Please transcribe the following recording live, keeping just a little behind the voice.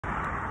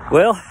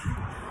Well,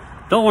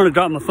 don't want to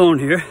drop my phone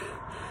here.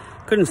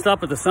 Couldn't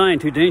stop at the sign,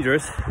 too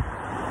dangerous.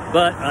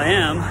 But I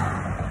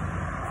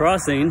am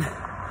crossing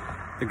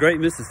the Great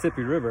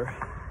Mississippi River.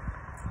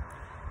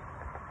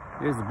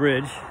 Here's the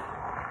bridge.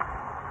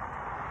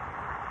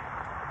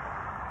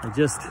 I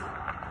just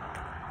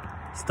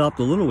stopped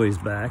a little ways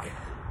back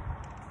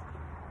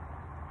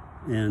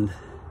and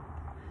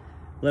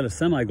let a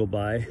semi go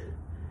by.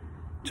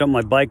 Jumped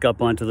my bike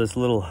up onto this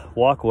little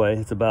walkway.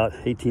 It's about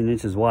 18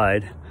 inches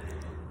wide.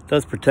 It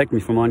does protect me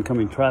from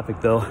oncoming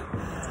traffic though.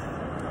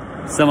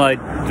 Semi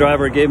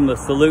driver gave him a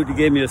salute. He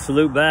gave me a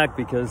salute back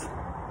because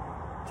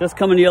just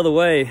coming the other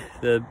way,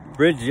 the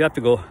bridge, you have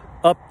to go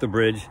up the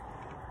bridge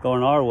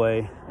going our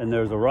way, and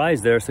there's a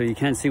rise there so you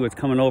can't see what's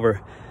coming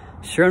over.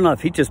 Sure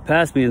enough, he just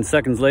passed me, and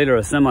seconds later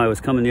a semi was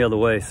coming the other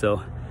way,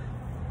 so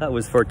that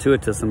was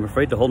fortuitous. I'm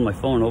afraid to hold my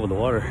phone over the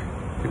water.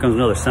 Here comes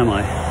another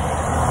semi.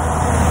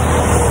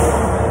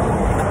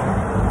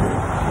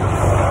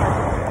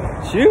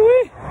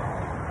 Chewy!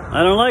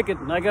 I don't like it.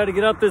 I gotta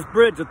get up this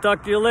bridge. I'll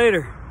talk to you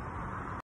later.